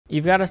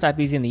You've got to stop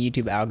using the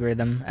YouTube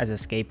algorithm as a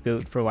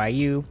scapegoat for why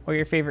you or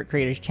your favorite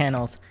creators'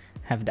 channels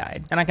have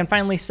died. And I can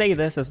finally say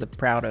this as the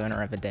proud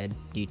owner of a dead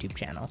YouTube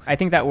channel. I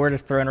think that word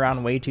is thrown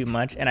around way too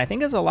much, and I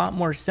think it's a lot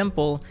more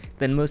simple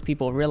than most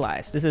people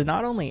realize. This is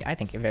not only, I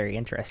think, very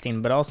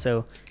interesting, but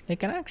also it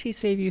can actually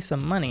save you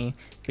some money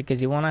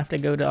because you won't have to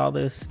go to all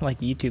those like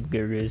YouTube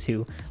gurus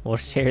who will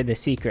share the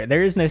secret.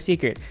 There is no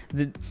secret.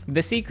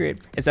 The secret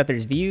is that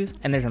there's views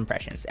and there's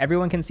impressions.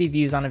 Everyone can see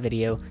views on a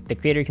video. The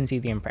creator can see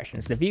the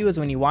impressions. The view is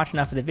when you watch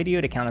enough of the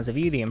video to count as a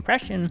view. The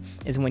impression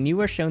is when you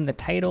are shown the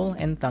title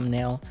and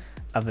thumbnail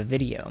of a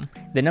video.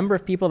 The number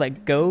of people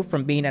that go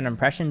from being an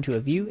impression to a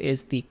view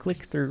is the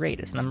click-through rate.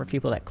 It's the number of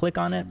people that click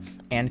on it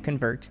and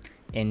convert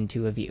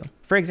into a view.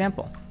 For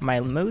example, my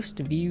most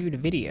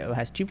viewed video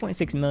has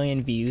 2.6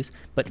 million views,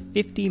 but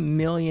 50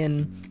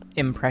 million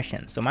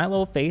impressions. So my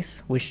little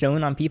face was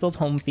shown on people's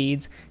home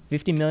feeds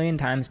 50 million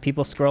times,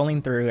 people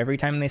scrolling through. Every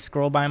time they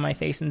scroll by my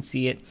face and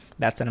see it,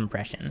 that's an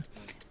impression.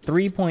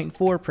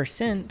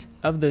 3.4%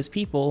 of those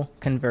people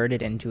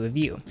converted into a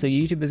view. So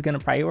YouTube is going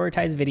to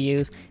prioritize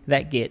videos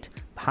that get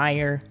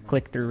higher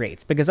click-through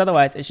rates, because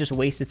otherwise it's just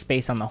wasted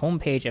space on the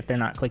homepage if they're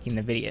not clicking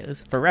the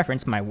videos. For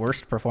reference, my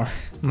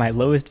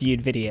lowest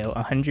viewed video,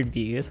 100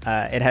 views,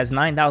 it has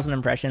 9,000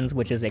 impressions,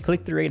 which is a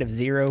click-through rate of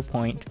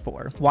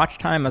 0.4. Watch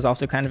time is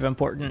also kind of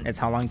important. It's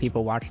how long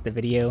people watch the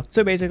video.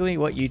 So basically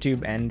what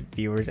YouTube and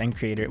viewers and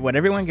creators, what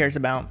everyone cares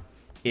about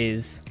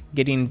is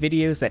getting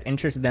videos that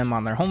interest them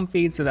on their home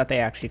feed so that they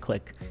actually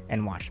click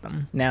and watch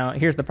them. Now,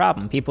 here's the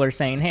problem. People are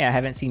saying, hey, I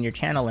haven't seen your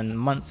channel in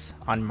months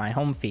on my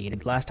home feed.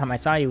 The last time I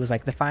saw you was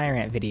like the Fire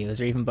Ant videos,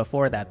 or even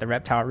before that, the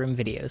Reptile Room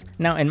videos.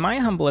 Now, in my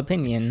humble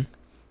opinion,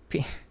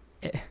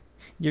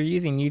 you're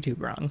using YouTube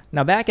wrong.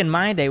 Now, back in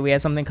my day, we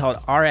had something called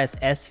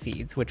RSS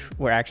feeds, which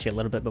were actually a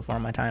little bit before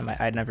my time.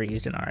 I'd never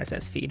used an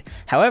RSS feed.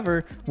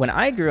 However, when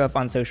I grew up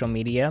on social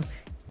media,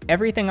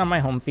 everything on my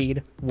home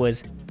feed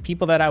was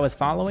people that I was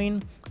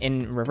following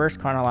in reverse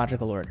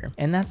chronological order.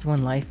 And that's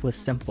when life was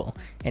simple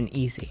and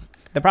easy.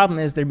 The problem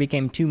is there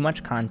became too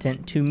much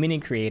content, too many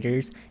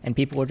creators, and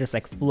people were just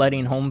like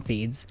flooding home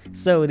feeds.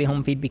 So the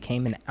home feed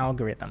became an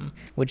algorithm,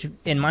 which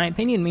in my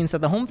opinion means that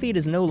the home feed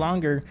is no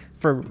longer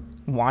for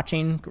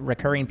watching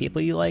recurring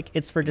people you like,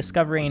 it's for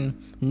discovering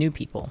new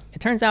people. It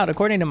turns out,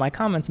 according to my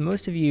comments,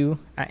 most of you,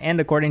 and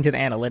according to the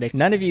analytics,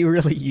 none of you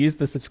really use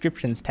the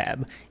subscriptions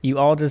tab. You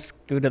all just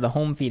go to the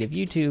home feed of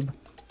YouTube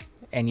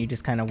and you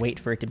just kind of wait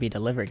for it to be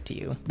delivered to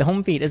you. The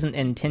home feed isn't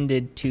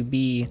intended to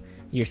be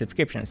your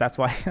subscriptions. That's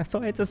why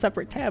it's a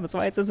separate tab. That's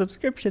why it's a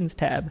subscriptions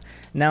tab.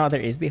 Now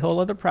there is the whole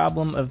other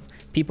problem of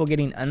people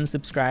getting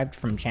unsubscribed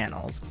from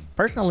channels.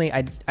 Personally,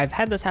 I've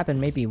had this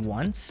happen maybe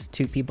once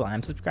to people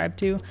I'm subscribed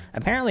to.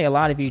 Apparently a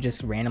lot of you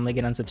just randomly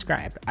get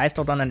unsubscribed. I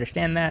still don't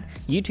understand that.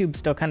 YouTube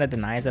still kind of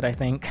denies it, I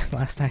think,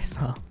 last I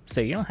saw. So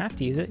you don't have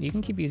to use it. You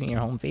can keep using your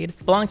home feed.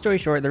 But long story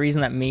short, the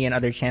reason that me and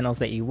other channels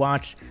that you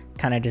watch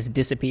kind of just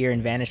disappear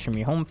and vanish from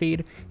your home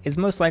feed is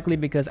most likely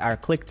because our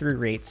click-through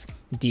rates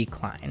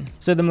decline.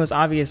 So the most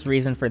obvious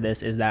reason for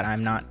this is that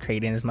I'm not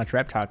creating as much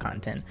reptile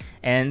content.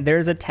 And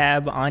there's a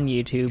tab on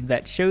YouTube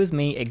that shows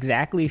me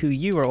exactly who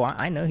you are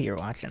I know who you're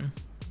watching.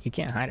 You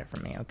can't hide it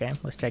from me, okay?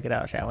 Let's check it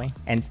out, shall we?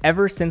 And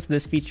ever since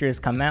this feature has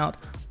come out,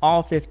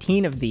 all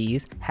 15 of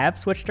these have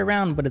switched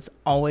around, but it's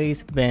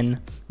always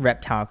been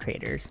reptile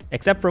creators,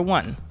 except for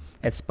one.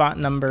 It's spot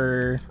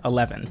number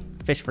 11,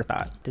 Fish for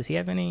Thought. Does he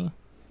have any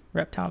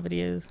reptile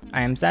videos?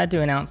 I am sad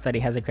to announce that he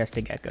has a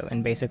crested gecko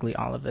in basically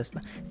all of this.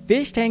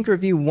 Fish tank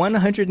review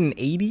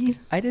 180?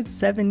 I did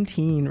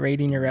 17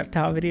 rating your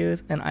reptile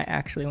videos and I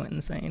actually went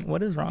insane.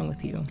 What is wrong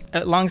with you?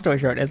 Long story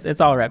short, it's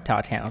all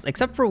reptile channels,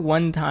 except for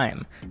one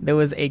time. There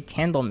was a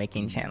candle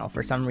making channel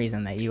for some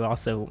reason that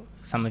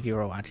some of you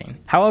were watching.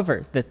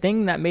 However, the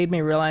thing that made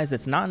me realize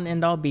it's not an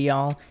end-all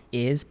be-all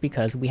is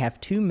because we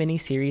have two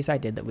mini-series I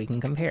did that we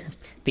can compare.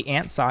 The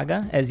Ant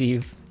Saga, as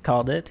you've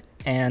called it,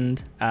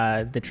 and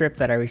the trip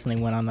that I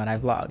recently went on that I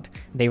vlogged.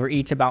 They were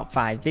each about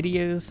 5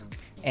 videos,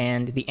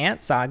 and the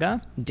Ant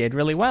Saga did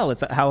really well.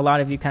 It's how a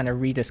lot of you kind of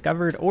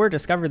rediscovered or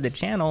discovered the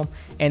channel,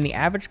 and the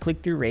average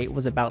click-through rate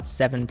was about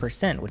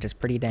 7%, which is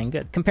pretty dang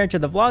good. Compared to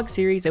the vlog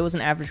series, it was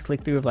an average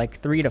click-through of like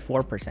 3 to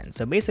 4%,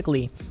 so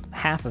basically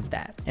half of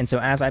that. And so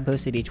as I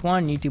posted each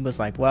one, YouTube was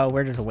like, well,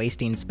 we're just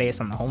wasting space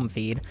on the home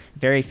feed.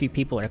 Very few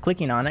people are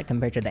clicking on it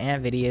compared to the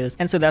Ant videos,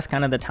 and so that's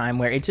kind of the time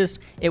where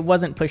it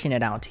wasn't pushing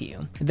it out to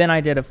you. Then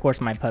I did, of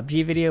course, my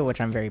PUBG video, which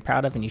I'm very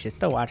proud of, and you should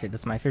still watch it.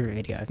 It's my favorite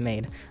video I've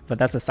made, but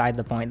that's aside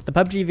the point. The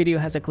PUBG video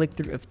has a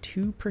click-through of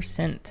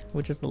 2%,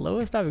 which is the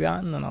lowest I've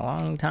gotten in a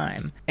long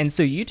time. And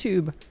so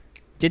YouTube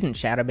didn't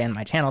shadow ban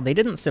my channel. They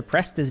didn't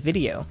suppress this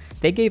video.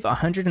 They gave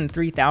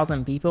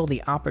 103,000 people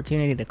the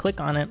opportunity to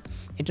click on it.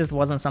 It just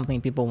wasn't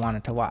something people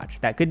wanted to watch.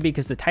 That could be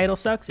because the title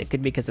sucks. It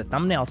could be because the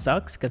thumbnail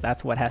sucks, because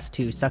that's what has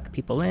to suck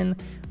people in.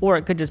 Or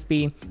it could just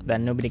be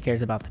that nobody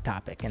cares about the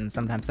topic, and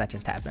sometimes that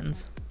just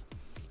happens.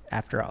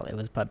 After all, it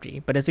was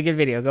PUBG, but it's a good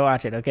video. Go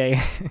watch it, okay?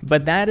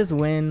 But that is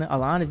when a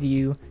lot of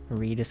you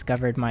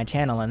rediscovered my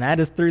channel, and that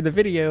is through the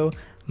video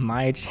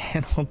my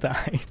channel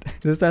died.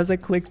 This has a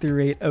click-through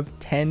rate of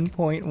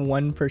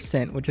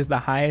 10.1%, which is the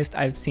highest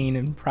I've seen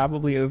in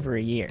probably over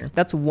a year.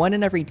 That's 1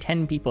 in every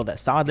 10 people that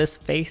saw this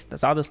face, that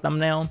saw this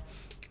thumbnail,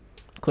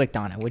 clicked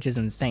on it, which is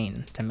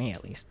insane to me,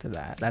 at least.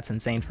 That's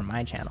insane for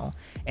my channel.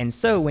 And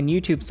so when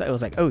YouTube saw, it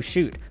was like, oh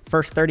shoot,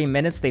 first 30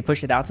 minutes they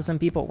pushed it out to some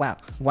people. Wow,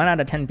 1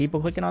 out of 10 people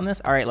clicking on this.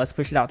 All right, let's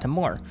push it out to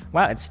more.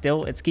 Wow,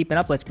 it's keeping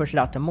up. Let's push it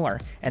out to more.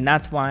 And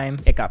that's why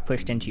it got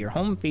pushed into your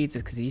home feeds,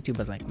 is because YouTube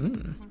was like,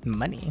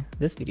 money.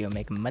 This video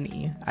make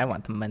money. I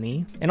want the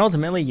money. And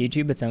ultimately,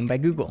 YouTube, it's owned by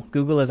Google.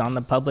 Google is on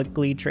the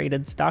publicly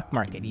traded stock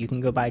market. You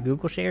can go buy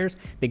Google shares.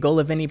 The goal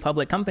of any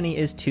public company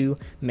is to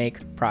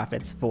make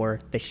profits for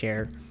the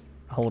share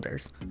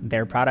holders.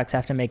 Their products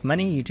have to make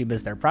money. YouTube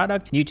is their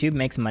product. YouTube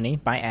makes money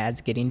by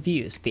ads getting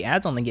views. The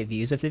ads only get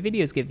views if the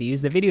videos get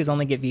views. The videos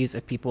only get views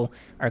if people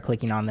are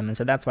clicking on them. And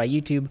so that's why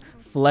YouTube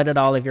flooded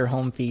all of your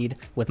home feed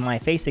with my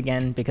face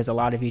again, because a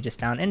lot of you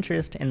just found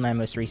interest in my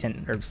most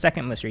recent, or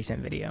second most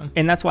recent video.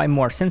 And that's why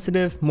more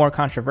sensitive, more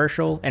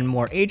controversial, and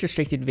more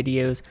age-restricted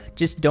videos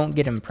just don't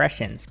get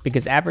impressions,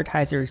 because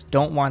advertisers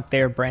don't want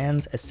their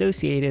brands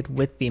associated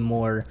with the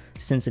more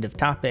sensitive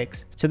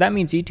topics. So that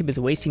means YouTube is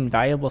wasting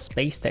valuable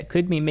space that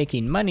could be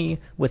making money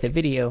with a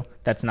video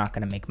that's not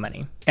going to make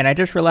money. And I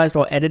just realized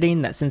while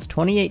editing that since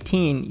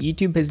 2018,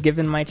 YouTube has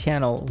given my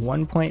channel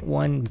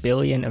 1.1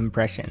 billion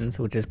impressions,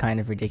 which is kind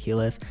of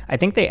ridiculous. I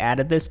think they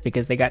added this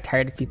because they got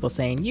tired of people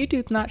saying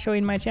YouTube's not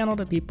showing my channel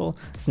to people.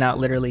 So now it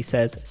literally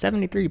says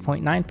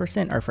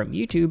 73.9% are from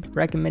YouTube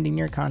recommending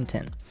your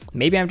content.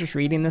 Maybe I'm just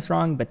reading this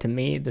wrong, but to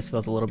me, this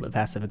feels a little bit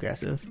passive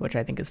aggressive, which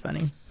I think is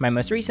funny. My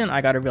most recent,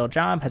 I Got a Real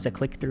Job, has a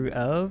click-through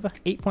of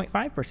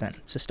 8.5%,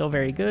 so still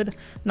very good.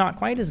 Not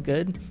quite as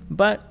good,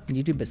 but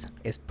YouTube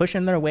is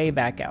pushing their way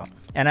back out.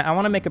 And I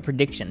want to make a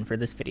prediction for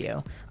this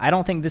video. I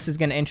don't think this is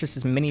going to interest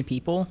as many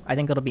people. I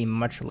think it'll be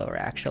much lower,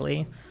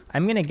 actually.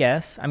 I'm going to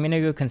guess, I'm going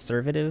to go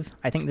conservative.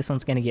 I think this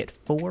one's going to get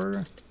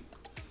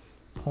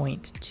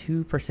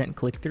 4.2%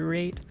 click-through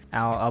rate.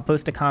 I'll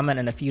post a comment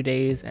in a few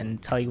days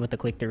and tell you what the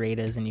click-through rate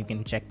is, and you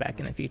can check back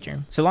in the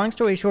future. So long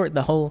story short,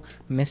 the whole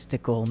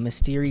mystical,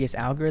 mysterious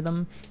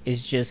algorithm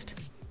is just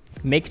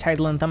make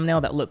title and thumbnail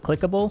that look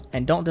clickable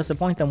and don't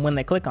disappoint them when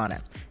they click on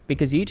it,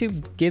 because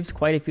YouTube gives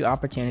quite a few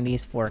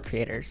opportunities for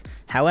creators.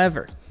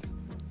 However,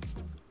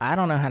 I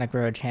don't know how to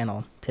grow a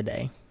channel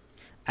today.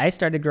 I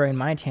started growing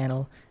my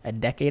channel a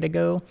decade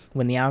ago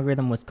when the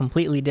algorithm was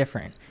completely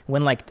different.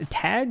 When like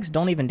tags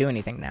don't even do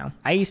anything now.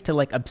 I used to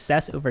like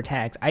obsess over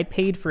tags. I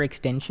paid for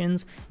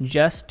extensions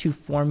just to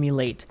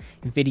formulate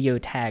video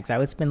tags. I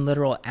would spend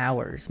literal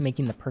hours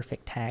making the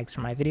perfect tags for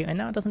my video, and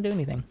now it doesn't do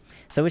anything.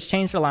 So it's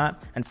changed a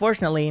lot.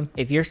 Unfortunately,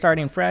 if you're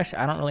starting fresh,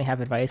 I don't really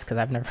have advice because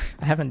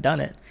I haven't done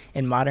it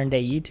in modern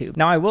day YouTube.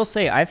 Now I will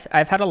say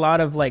I've had a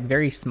lot of like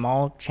very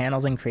small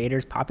channels and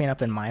creators popping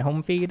up in my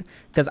home feed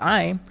because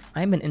I'm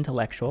an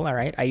intellectual, all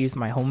right? I use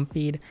my home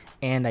feed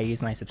and I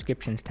use my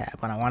subscriptions tab.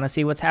 When I want to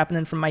see what's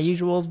happening from my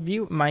usual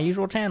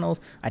channels,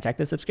 I check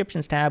the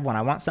subscriptions tab. When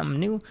I want something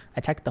new,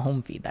 I check the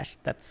home feed.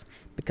 That's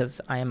because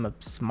I am a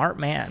smart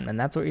man, and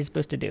that's what you're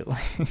supposed to do.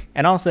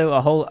 And also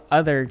a whole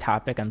other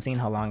topic, I'm seeing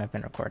how long I've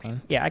been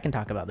recording. Yeah, I can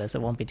talk about this,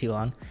 it won't be too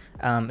long,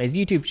 is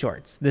YouTube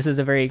Shorts. This is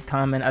a very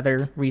common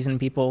other reason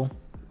people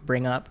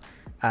bring up.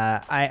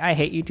 I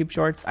hate YouTube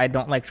Shorts. I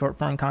don't like short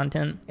form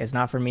content. It's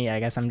not for me. I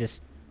guess I'm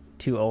just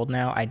too old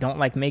now. I don't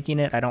like making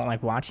it. I don't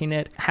like watching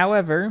it.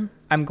 However,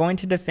 I'm going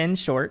to defend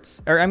shorts,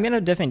 or I'm going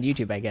to defend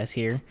YouTube, I guess,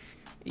 here.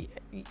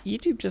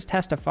 YouTube just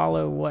has to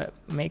follow what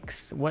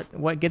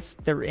gets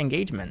their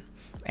engagement.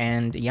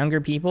 And younger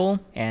people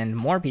and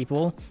more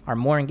people are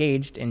more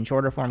engaged in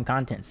shorter form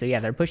content. So yeah,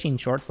 they're pushing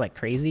shorts like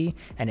crazy,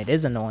 and it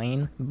is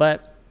annoying,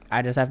 but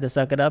I just have to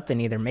suck it up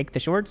and either make the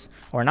shorts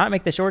or not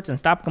make the shorts and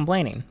stop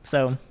complaining.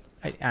 So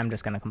I'm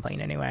just going to complain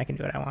anyway. I can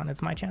do what I want.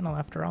 It's my channel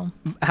after all.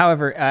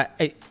 However,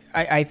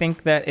 I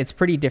think that it's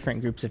pretty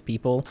different groups of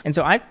people. And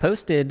so I've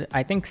posted,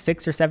 I think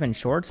 6 or 7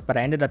 shorts, but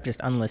I ended up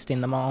just unlisting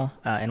them all.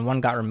 And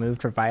one got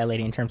removed for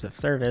violating terms of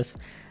service,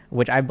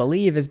 which I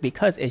believe is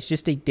because it's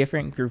just a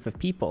different group of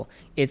people.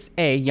 It's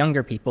A,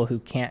 younger people who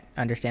can't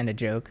understand a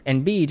joke,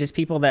 and B, just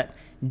people that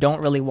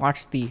don't really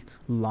watch the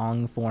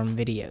long form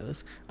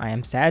videos. I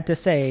am sad to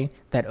say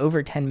that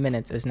over 10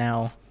 minutes is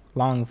now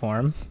long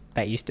form.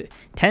 That used to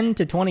 10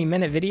 to 20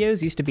 minute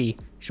videos used to be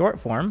short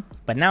form,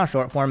 but now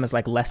short form is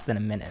like less than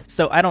a minute.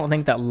 So I don't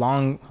think that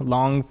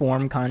long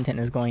form content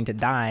is going to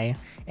die,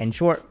 and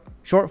short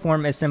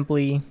form is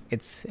simply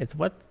it's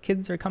what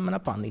kids are coming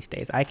up on these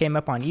days. I came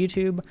up on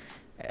YouTube.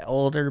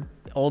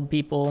 Old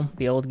people,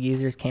 the old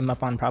geezers came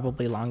up on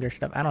probably longer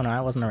stuff. I don't know.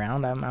 I wasn't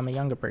around. I'm a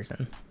younger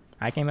person.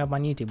 I came up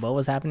on YouTube. What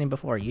was happening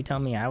before? You tell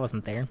me. I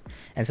wasn't there.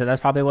 And so that's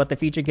probably what the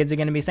future kids are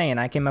going to be saying.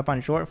 I came up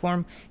on short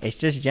form. It's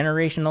just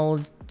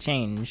generational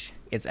change.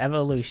 It's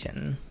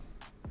evolution.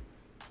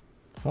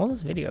 What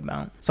was this video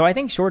about? So I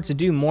think shorts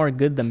do more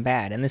good than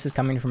bad. And this is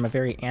coming from a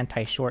very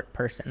anti-short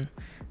person.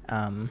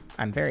 I'm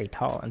very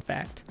tall, in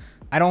fact.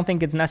 I don't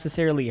think it's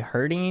necessarily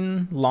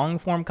hurting long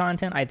form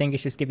content. I think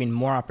it's just giving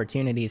more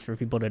opportunities for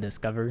people to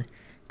discover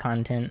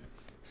content.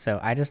 So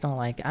I just don't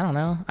like, I don't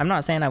know. I'm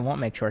not saying I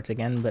won't make shorts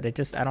again, but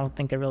I don't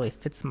think it really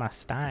fits my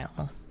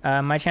style.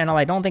 My channel,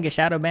 I don't think is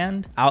shadow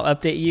banned. I'll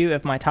update you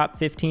if my top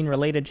 15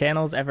 related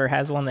channels ever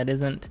has one that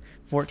isn't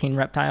 14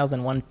 reptiles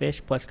and 1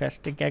 fish plus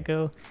crested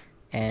gecko.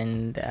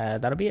 And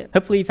that'll be it.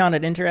 Hopefully you found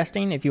it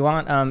interesting. If you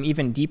want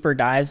even deeper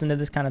dives into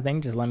this kind of thing,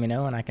 just let me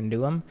know and I can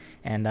do them.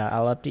 And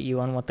I'll update you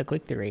on what the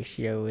click-through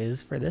ratio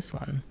is for this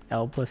one.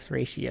 L plus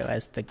ratio,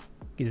 as the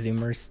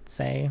Zoomers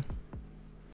say.